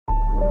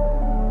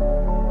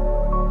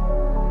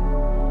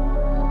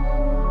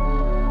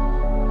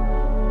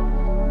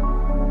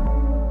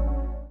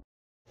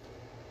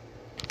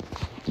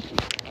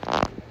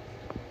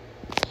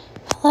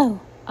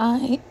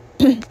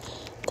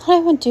thought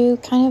I would do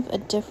kind of a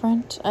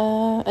different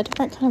kind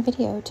of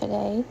video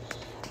today.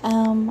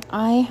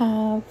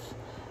 I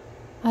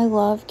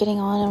love getting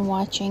on and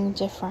watching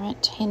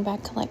different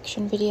handbag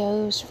collection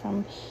videos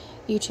from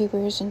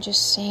YouTubers and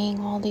just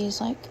seeing all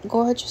these like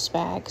gorgeous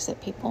bags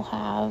that people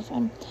have,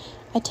 and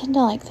I tend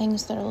to like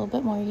things that are a little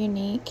bit more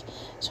unique.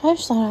 So I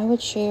just thought I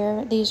would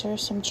share. These are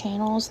some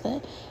channels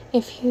that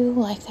if you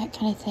like that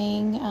kind of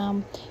thing,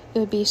 it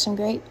would be some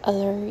great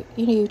other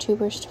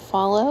YouTubers to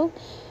follow.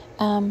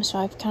 So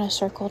I've kind of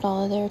circled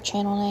all of their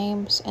channel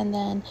names, and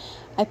then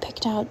I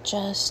picked out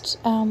just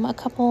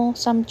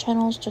some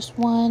channels, just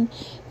one.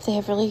 If they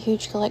have really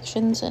huge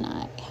collections, and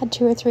I had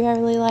 2 or 3 I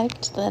really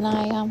liked, then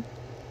I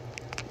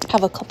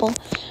have a couple.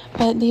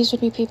 But these would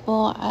be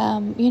people,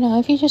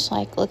 if you just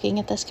like looking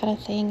at this kind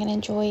of thing and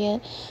enjoy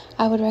it,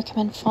 I would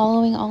recommend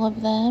following all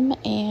of them.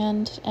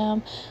 And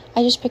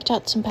I just picked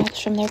out some bags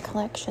from their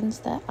collections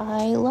that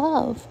I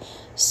love.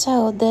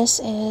 So this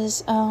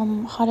is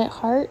Hot at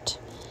Heart.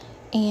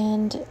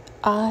 And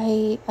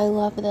I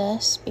love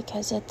this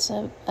because it's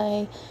a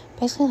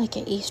basically like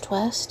an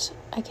East-West,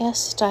 I guess,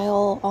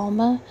 style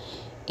Alma.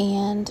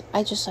 And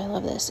I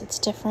love this. It's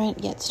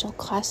different, yet still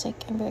classic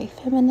and very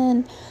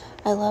feminine.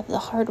 I love the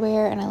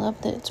hardware, and I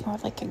love that it's more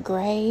of like a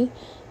gray.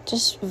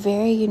 Just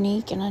very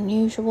unique and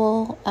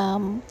unusual.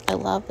 I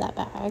love that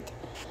bag.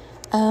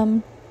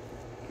 And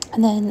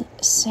then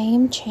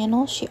same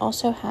channel, she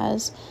also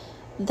has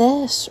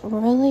this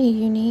really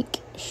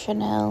unique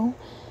Chanel.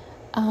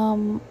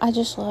 I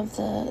just love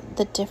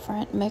the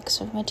different mix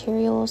of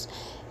materials.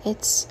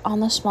 It's on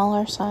the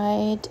smaller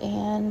side,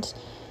 and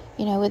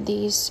with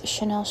these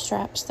Chanel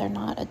straps, they're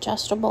not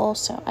adjustable,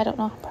 so I don't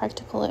know how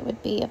practical it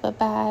would be of a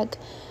bag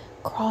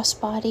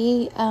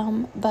crossbody,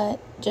 but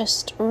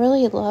just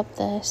really love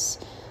this.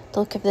 The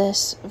look of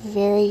this,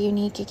 very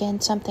unique.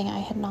 Again, something I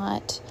had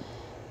not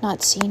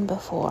seen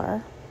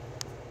before.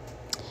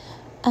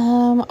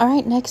 All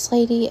right, next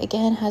lady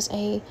again has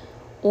a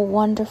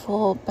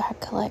wonderful bag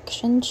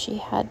collection. She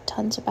had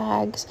tons of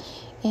bags,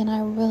 and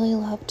I really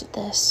loved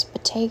this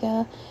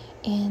Bottega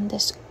in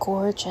this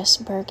gorgeous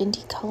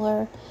burgundy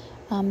color.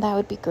 That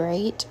would be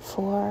great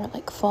for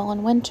like fall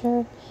and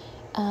winter,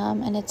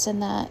 and it's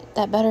in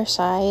that better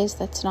size.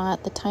 That's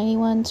not the tiny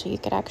one, so you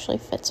could actually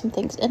fit some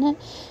things in it.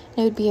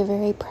 It would be a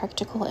very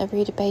practical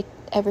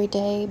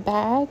everyday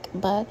bag,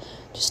 but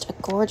just a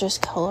gorgeous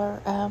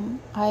color.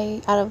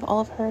 Out of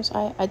all of hers,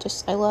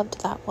 I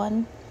loved that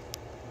one.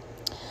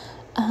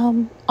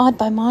 Odd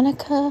by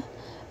Monica,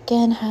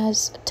 again,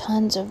 has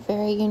tons of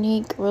very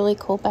unique, really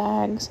cool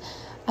bags.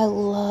 I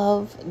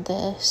love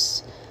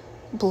this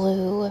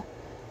blue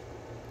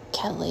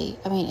Kelly.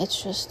 I mean,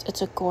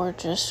 it's a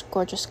gorgeous,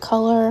 gorgeous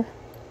color.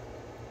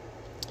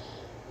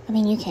 I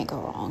mean, you can't go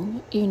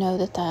wrong. You know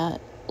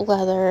that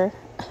leather,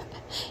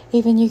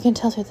 even you can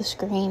tell through the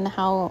screen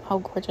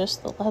how gorgeous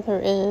the leather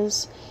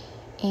is.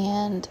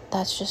 And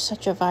that's just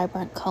such a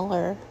vibrant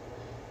color.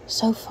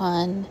 So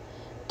fun.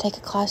 Take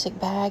a classic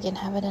bag and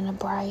have it in a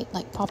bright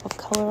like pop of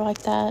color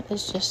like that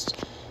is just,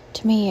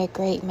 to me, a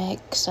great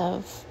mix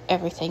of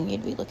everything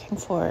you'd be looking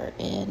for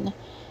in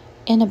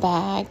a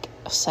bag.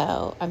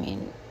 So I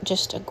mean,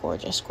 just a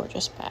gorgeous,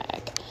 gorgeous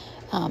bag.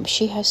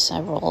 She has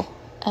several.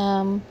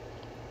 I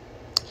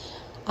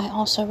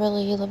also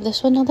really love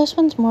this one. Now this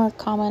one's more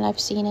common. I've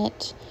seen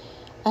it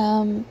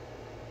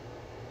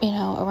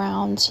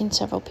around, seen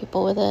several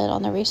people with it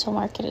on the resale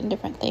market and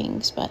different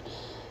things, but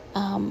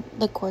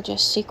the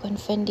gorgeous sequin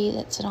Fendi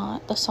that's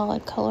not the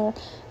solid color.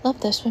 Love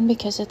this one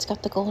because it's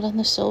got the gold and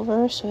the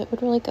silver, so it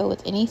would really go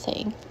with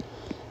anything.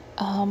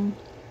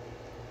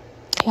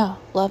 Yeah,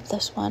 love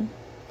this one.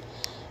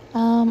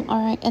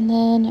 Alright, and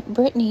then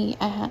Brittany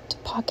at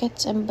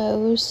Pockets and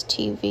Bows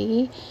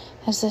TV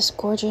has this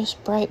gorgeous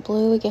bright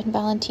blue, again,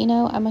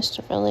 Valentino. I must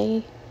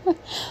really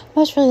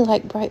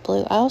like bright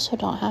blue. I also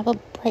don't have a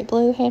bright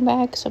blue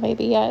handbag, so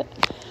maybe yet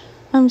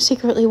I'm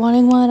secretly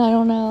wanting one, I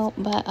don't know,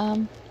 but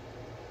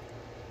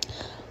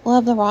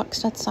love the rock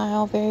stud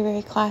style, very,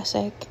 very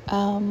classic.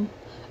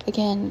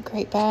 Again,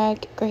 great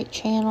bag, great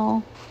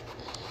channel.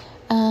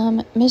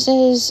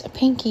 Mrs.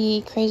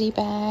 Pinky Crazy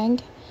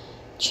Bag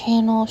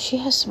channel, she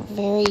has some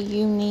very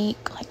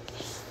unique, like,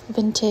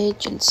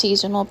 vintage and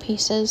seasonal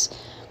pieces.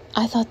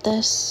 I thought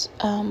this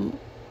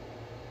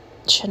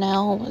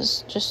Chanel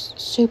was just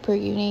super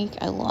unique.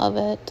 I love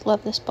it.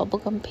 Love this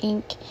bubblegum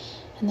pink,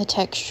 and the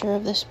texture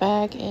of this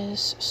bag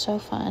is so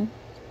fun.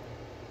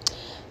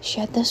 She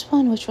had this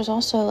one, which was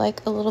also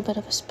like a little bit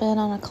of a spin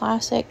on a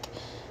classic,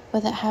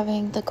 with it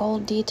having the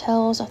gold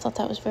details. I thought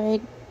that was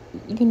very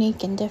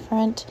unique and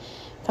different.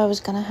 If I was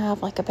gonna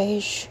have like a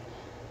beige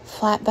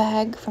flat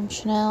bag from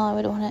Chanel, I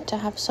would want it to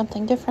have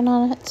something different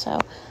on it. So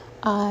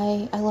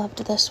I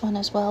loved this one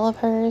as well of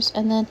hers.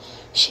 And then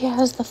she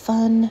has the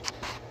fun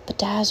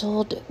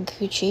bedazzled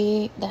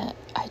Gucci that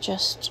I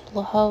just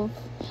love,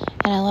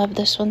 and I love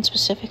this one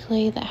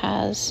specifically that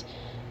has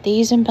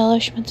these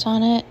embellishments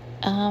on it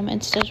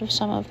instead of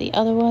some of the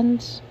other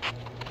ones.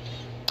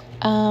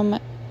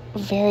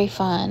 Very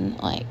fun,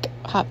 like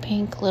hot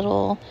pink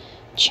little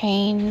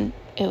chain.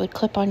 It would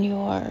clip on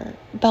your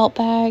belt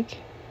bag.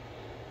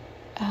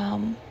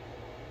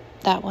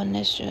 That one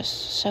is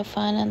just so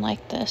fun, and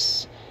like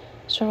this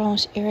sort of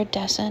almost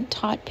iridescent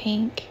hot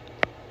pink.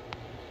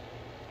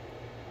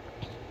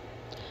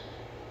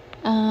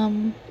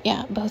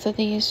 Yeah, both of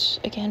these,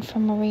 again,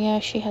 from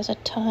Maria. She has a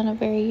ton of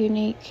very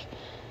unique,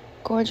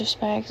 gorgeous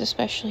bags,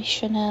 especially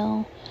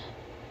Chanel.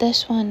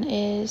 This one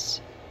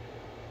is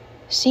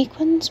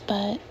sequins,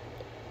 but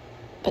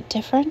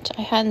different.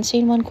 I hadn't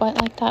seen one quite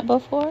like that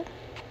before.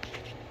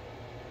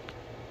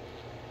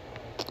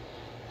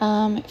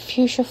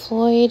 Fuchsia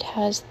Floyd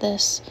has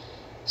this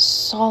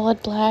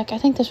solid black. I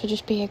think this would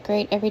just be a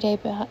great everyday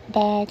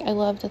bag. I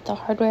love that the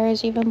hardware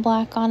is even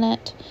black on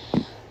it.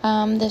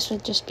 This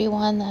would just be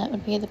one that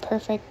would be the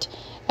perfect,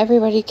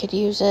 everybody could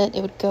use it.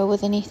 It would go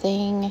with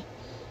anything.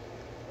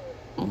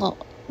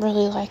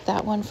 Really like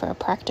that one for a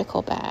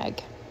practical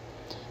bag.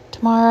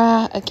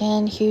 Tamara,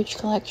 again, huge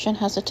collection,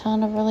 has a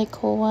ton of really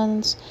cool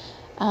ones.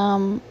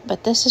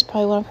 But this is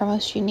probably one of her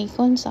most unique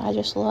ones that I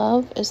just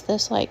love, is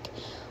this like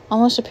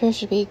almost appears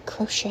to be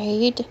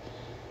crocheted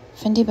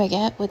Fendi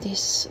baguette with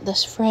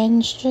this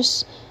fringe,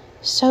 just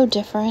so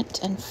different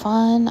and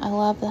fun. I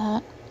love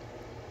that.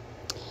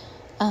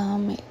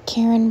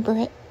 Karen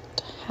Britt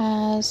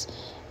has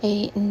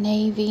a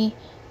navy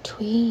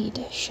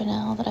tweed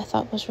Chanel that I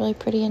thought was really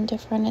pretty and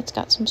different. It's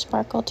got some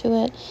sparkle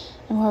to it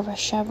and more of a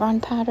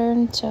chevron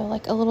pattern, so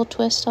like a little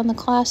twist on the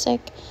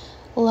classic.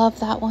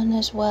 Love that one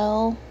as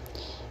well.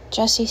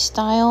 Jessie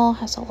Style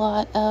has a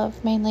lot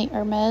of mainly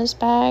Hermes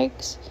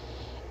bags,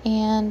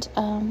 and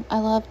I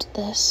loved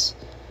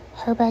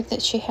her bag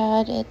that she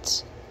had.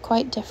 It's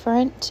quite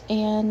different,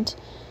 and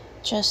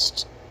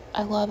just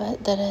I love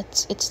it that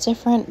it's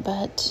different,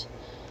 but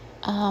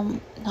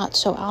not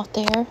so out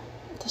there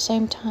at the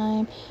same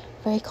time.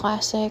 Very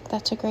classic.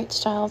 That's a great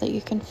style that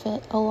you can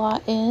fit a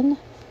lot in.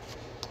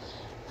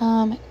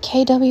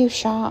 KW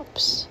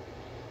Shops.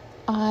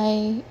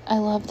 I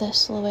love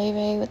this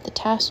Loewe with the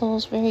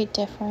tassels. Very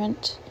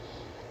different.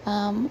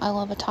 I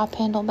love a top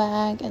handle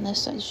bag, and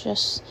this is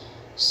just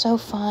so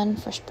fun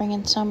for spring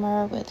and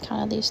summer with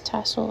kind of these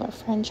tassel or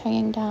fringe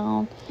hanging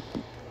down.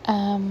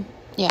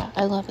 Yeah,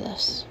 I love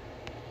this.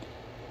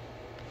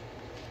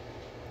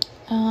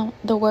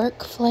 The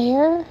Work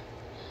Flare.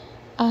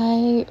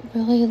 I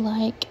really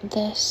like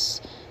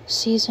this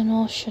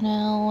seasonal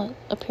Chanel. It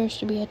appears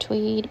to be a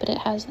tweed, but it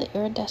has the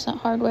iridescent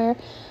hardware,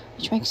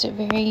 which makes it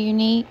very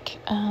unique.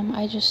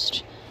 I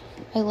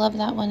love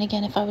that one.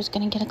 Again, if I was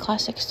going to get a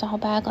classic style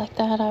bag like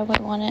that, I would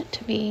want it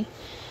to be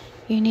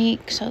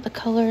unique. So the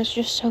color is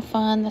just so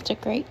fun. That's a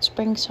great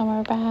spring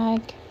summer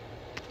bag.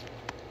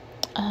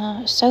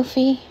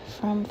 Sophie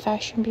from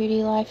Fashion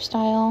Beauty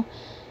Lifestyle.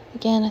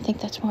 Again, I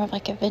think that's more of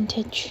like a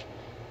vintage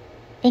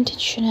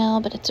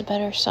Chanel, but it's a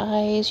better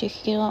size. You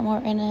could get a lot more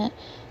in it.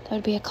 That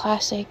would be a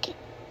classic.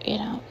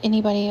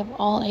 Anybody of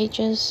all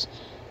ages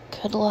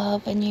could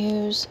love and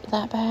use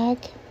that bag.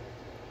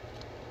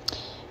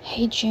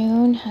 Hey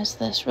June has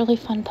this really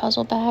fun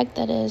puzzle bag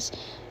that is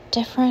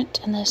different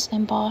in this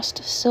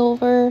embossed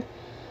silver.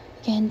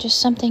 Again, just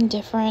something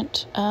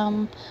different.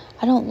 I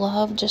don't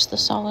love just the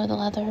solid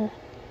leather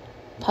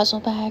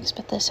puzzle bags,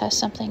 but this has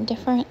something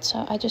different,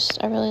 so I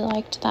really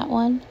liked that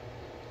one.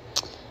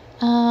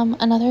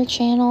 Another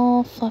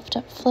channel, Fluffed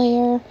Up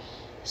Flare,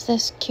 is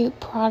this cute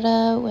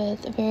Prada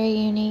with a very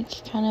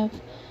unique kind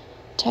of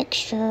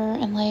texture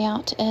and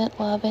layout to it.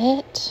 Love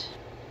it.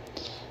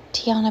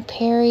 Tiana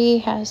Perry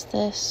has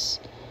this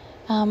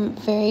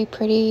very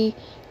pretty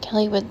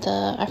Kelly with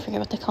I forget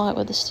what they call it,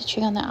 with the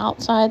stitching on the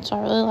outside, so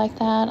I really like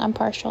that. I'm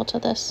partial to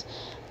this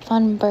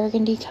fun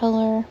burgundy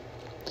color.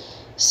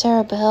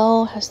 Sarah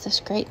Bell has this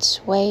great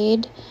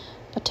suede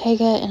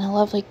Bottega in a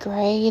lovely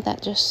gray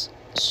that just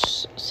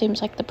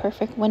seems like the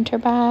perfect winter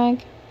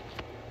bag.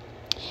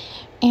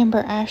 Amber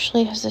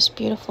Ashley has this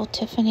beautiful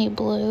Tiffany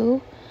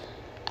blue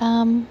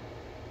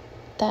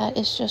that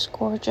is just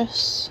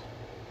gorgeous.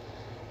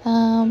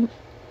 If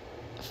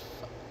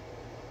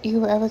you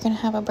were ever going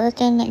to have a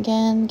Birkin,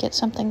 again, get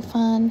something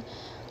fun.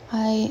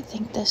 I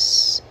think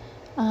this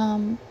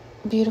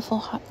beautiful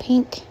hot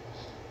pink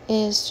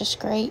is just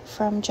great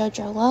from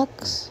Jojo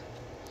Luxe.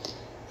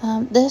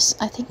 This,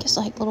 I think, is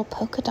like little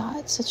polka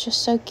dots. It's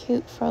just so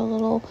cute for a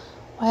little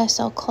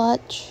YSL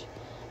clutch.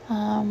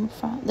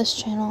 From this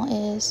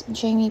channel is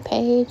Jamie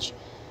Page.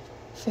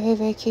 Very,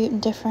 very cute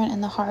and different,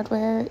 and the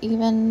hardware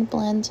even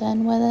blends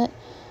in with it.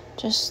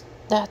 Just,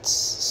 that's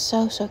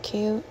so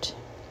cute.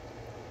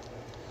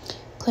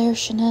 Claire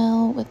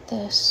Chanel with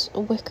this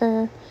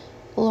wicker,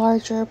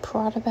 larger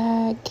Prada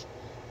bag.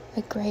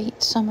 A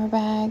great summer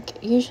bag.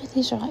 Usually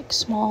these are like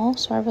small,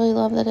 so I really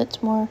love that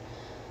it's more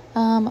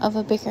of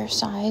a bigger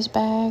size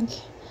bag.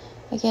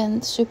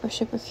 Again, super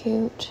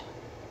cute.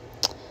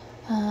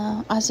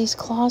 Ozzy's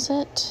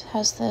Closet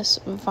has this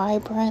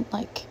vibrant,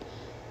 like,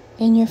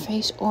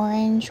 in-your-face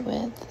orange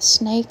with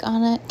snake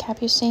on it,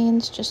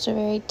 capucines. Just a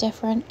very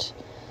different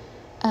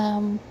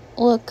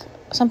look.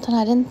 Something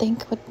I didn't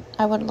think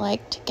I would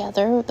like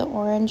together, the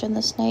orange and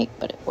the snake,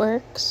 but it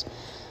works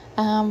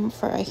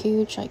for a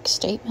huge, like,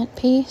 statement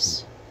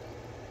piece.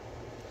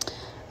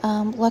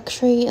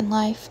 Luxury and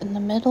Life in the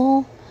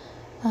Middle.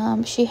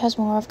 She has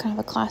more of kind of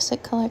a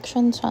classic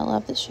collection, so I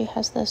love that she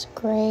has this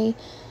gray,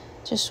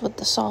 just with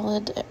the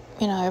solid,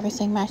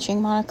 everything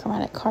matching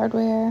monochromatic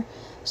hardware.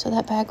 So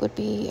that bag would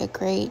be a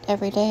great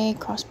everyday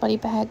crossbody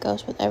bag,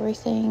 goes with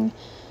everything.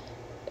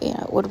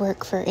 It would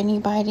work for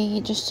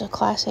anybody, just a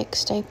classic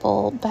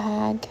staple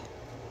bag.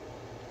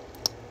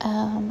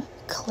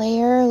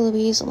 Claire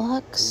Louise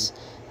Luxe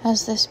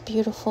has this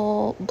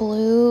beautiful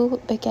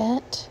blue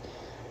baguette.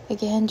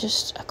 Again,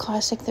 just a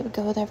classic that would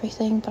go with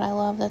everything, but I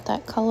love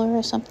that color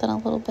is something a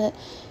little bit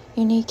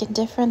unique and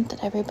different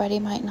that everybody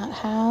might not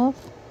have.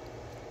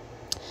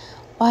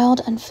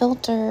 Wild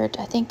Unfiltered,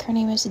 I think her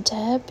name is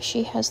Deb.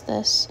 She has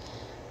this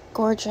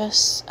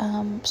gorgeous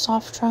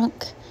soft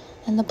trunk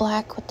in the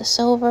black with the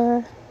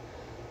silver.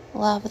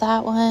 Love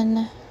that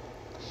one.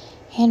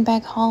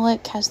 Handbag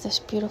Holic has this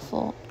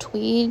beautiful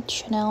tweed,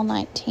 Chanel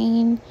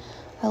 19.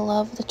 I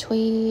love the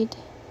tweed.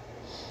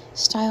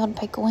 Styled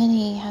by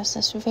Gwenny has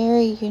this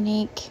very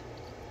unique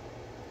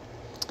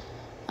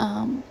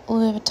Louis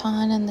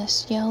Vuitton in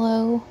this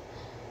yellow.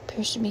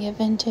 Appears to be a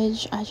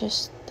vintage.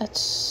 That's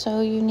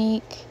so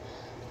unique.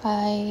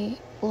 I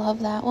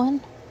love that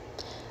one.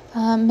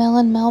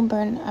 Melon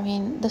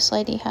Melbourne, this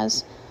lady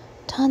has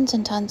tons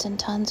and tons and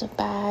tons of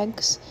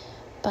bags,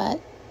 but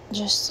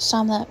just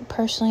some that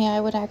personally I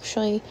would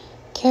actually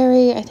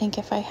carry, I think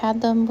if I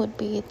had them, would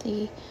be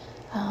the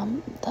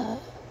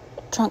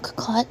trunk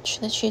clutch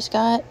that she's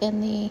got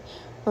in the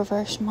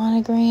reverse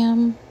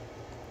monogram.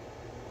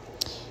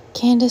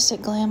 Candace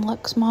at Glam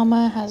Lux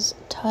Mama has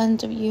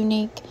tons of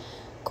unique,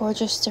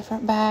 gorgeous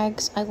different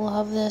bags. I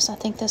love this. I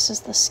think this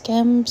is the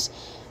Skims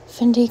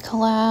Fendi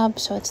collab,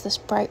 so it's this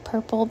bright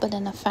purple but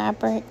in a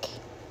fabric.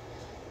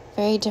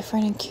 Very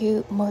different and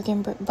cute.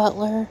 Morgan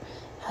Butler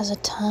has a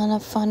ton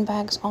of fun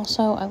bags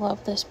also. I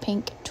love this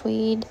pink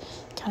tweed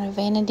kind of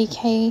vanity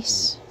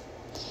case.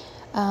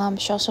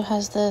 She also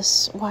has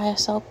this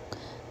YSL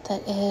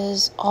that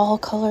is all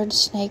colored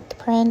snake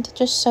print,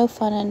 just so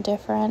fun and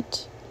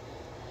different.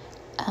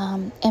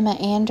 Emma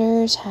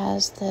Anders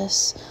has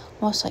this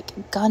almost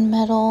like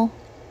gunmetal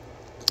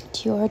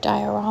Dior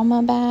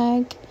diorama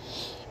bag.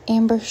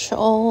 Amber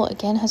Shoal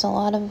again has a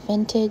lot of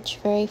vintage,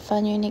 very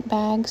fun, unique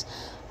bags.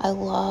 I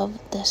love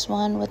this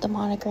one with the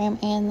monogram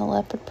and the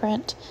leopard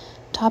print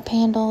top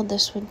handle.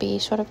 This would be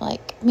sort of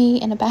like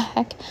me in a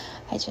bag.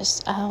 I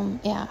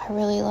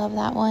really love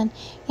that one.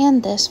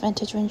 And this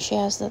vintage one she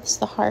has, that's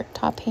the heart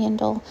top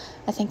handle.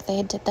 I think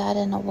they did that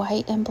in a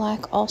white and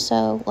black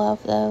also.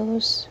 Love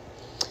those.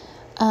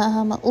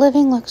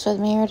 Living Looks with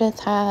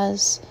Meredith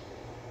has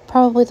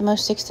probably the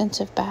most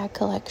extensive bag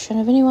collection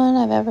of anyone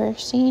I've ever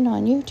seen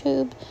on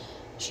YouTube.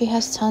 She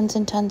has tons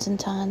and tons and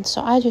tons,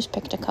 so I just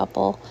picked a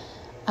couple.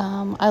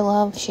 I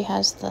love she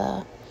has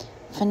the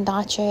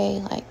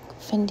Fendace, like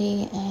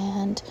Fendi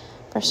and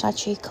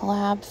Versace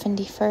collab,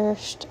 Fendi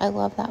First. I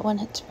love that one.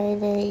 It's very,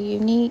 very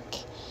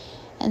unique.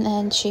 And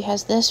then she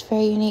has this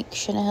very unique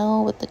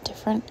Chanel with the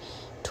different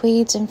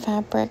tweeds and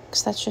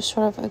fabrics. That's just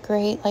sort of a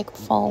great like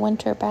fall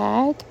winter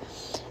bag.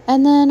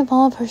 And then of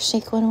all of her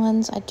sequin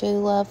ones, I do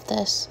love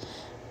this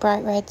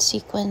bright red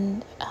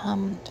sequin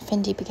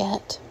Fendi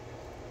baguette.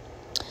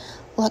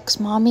 Lux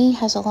Mommy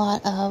has a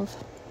lot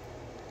of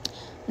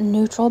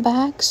neutral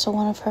bags, so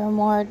one of her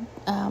more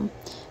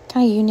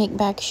kind of unique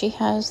bags she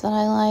has that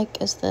I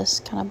like is this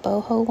kind of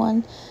boho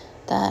one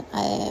that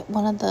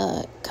one of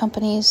the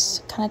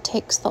companies kind of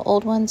takes the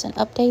old ones and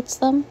updates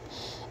them.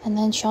 And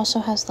then she also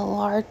has the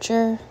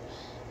larger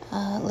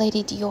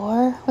Lady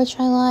Dior, which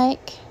I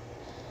like.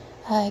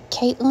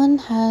 Caitlin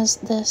has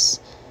this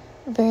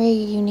very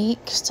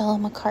unique Stella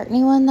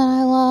McCartney one that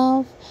I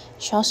love.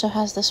 She also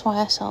has this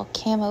YSL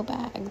camo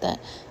bag that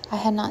I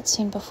had not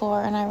seen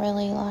before and I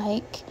really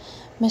like.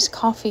 Miss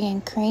Coffee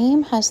and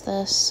Cream has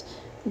this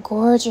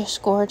gorgeous,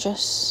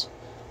 gorgeous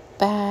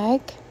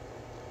bag.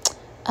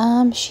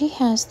 She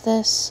has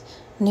this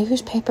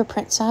newspaper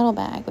print saddle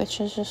bag,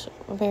 which is just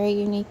very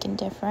unique and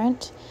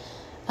different.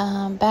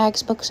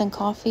 Bags, Books, and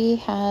Coffee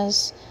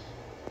has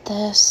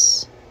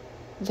this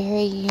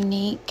very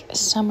unique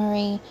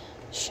summery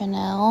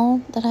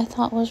Chanel that I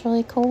thought was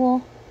really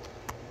cool.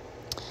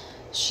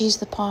 She's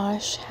the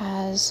Posh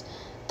has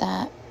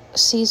that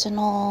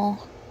seasonal,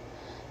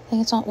 I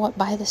think it's on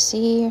By the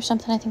Sea or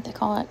something, I think they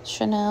call it,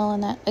 Chanel,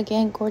 and that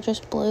again gorgeous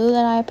blue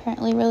that I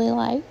apparently really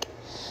like.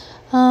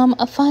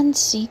 A fun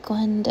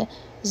sequined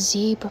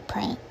zebra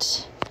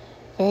print,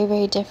 very,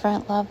 very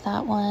different. Love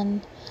that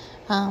one.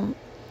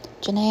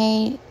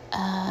 Janae,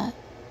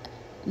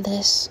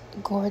 this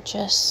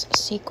gorgeous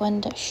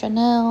sequined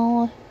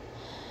Chanel.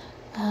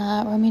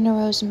 Romina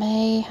Rose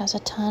May has a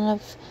ton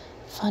of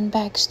fun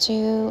bags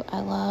too. I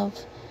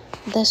love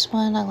this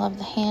one. I love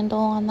the handle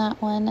on that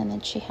one. And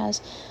then she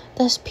has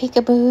this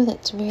peekaboo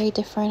that's very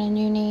different and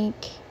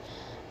unique.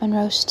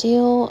 Monroe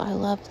Steele, I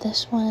love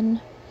this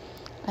one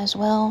as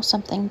well.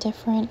 Something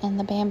different, and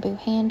the bamboo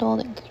handle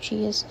that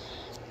Gucci is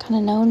kind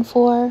of known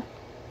for.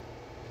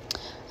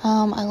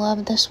 I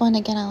love this one.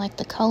 Again, I like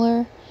the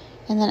color.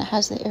 And then it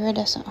has the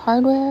iridescent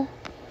hardware.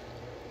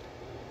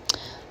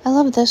 I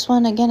love this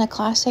one. Again, a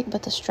classic,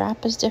 but the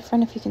strap is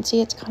different. If you can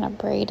see, it's kind of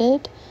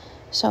braided.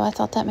 So I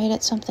thought that made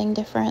it something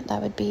different.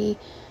 That would be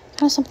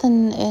kind of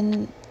something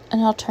in an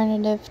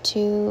alternative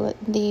to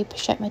the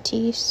Pochette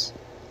Matisse.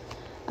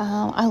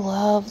 I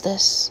love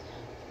this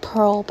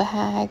pearl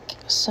bag.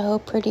 So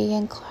pretty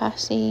and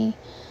classy.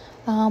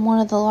 One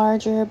of the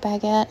larger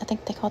baguette. I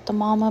think they call it the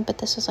Mama, but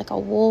this is like a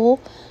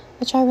wool,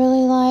 which I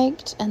really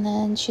liked. And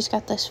then she's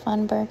got this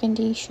fun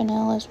burgundy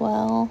Chanel as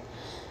well.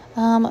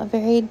 A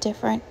very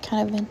different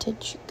kind of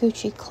vintage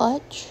Gucci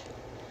clutch.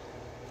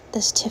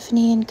 This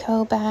Tiffany &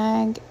 Co.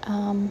 bag.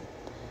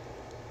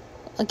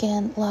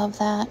 Again, love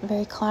that.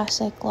 Very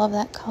classic. Love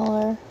that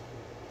color.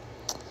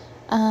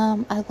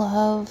 I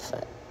love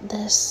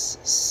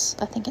this,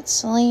 I think it's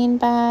Celine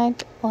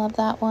bag. Love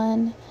that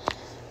one.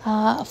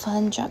 A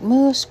fun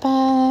Jacquemus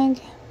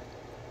bag.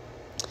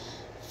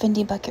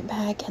 Fendi bucket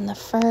bag in the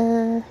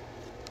fur.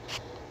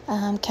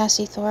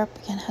 Cassie Thorpe,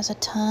 again, has a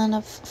ton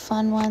of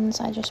fun ones.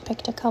 I just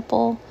picked a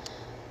couple.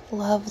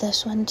 Love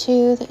this one,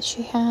 too, that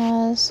she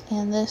has.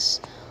 And this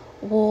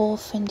wool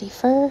Fendi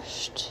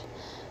First.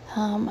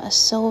 A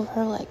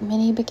silver, like,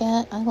 mini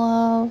baguette I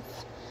love.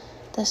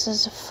 This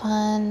is a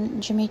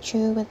fun Jimmy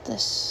Choo with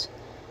this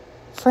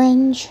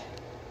fringe.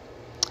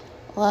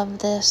 Love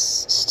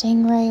this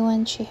Stingray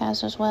one she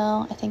has as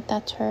well. I think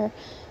that's her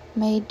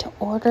made to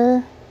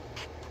order.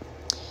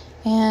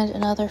 And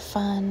another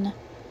fun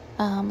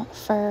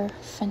fur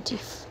Fendi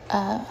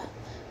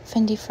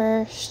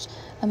First.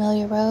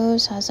 Amelia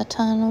Rose has a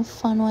ton of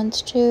fun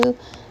ones too.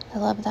 I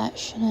love that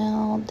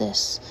Chanel.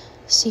 This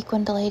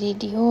sequined Lady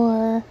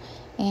Dior.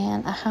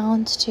 And a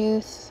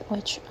houndstooth,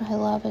 which I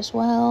love as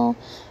well.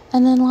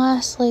 And then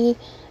lastly,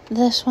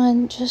 this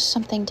one, just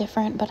something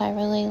different, but I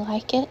really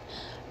like it.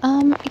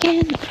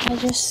 Again, I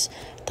just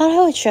thought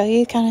I would show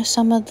you kind of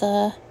some of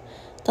the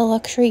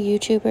luxury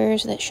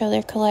YouTubers that show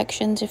their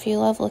collections. If you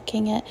love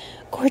looking at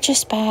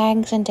gorgeous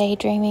bags and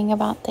daydreaming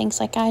about things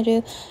like I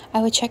do,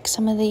 I would check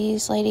some of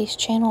these ladies'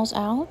 channels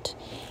out.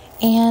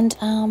 And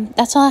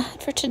that's all I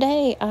had for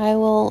today. I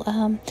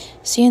will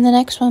see you in the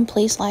next one.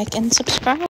 Please like and subscribe.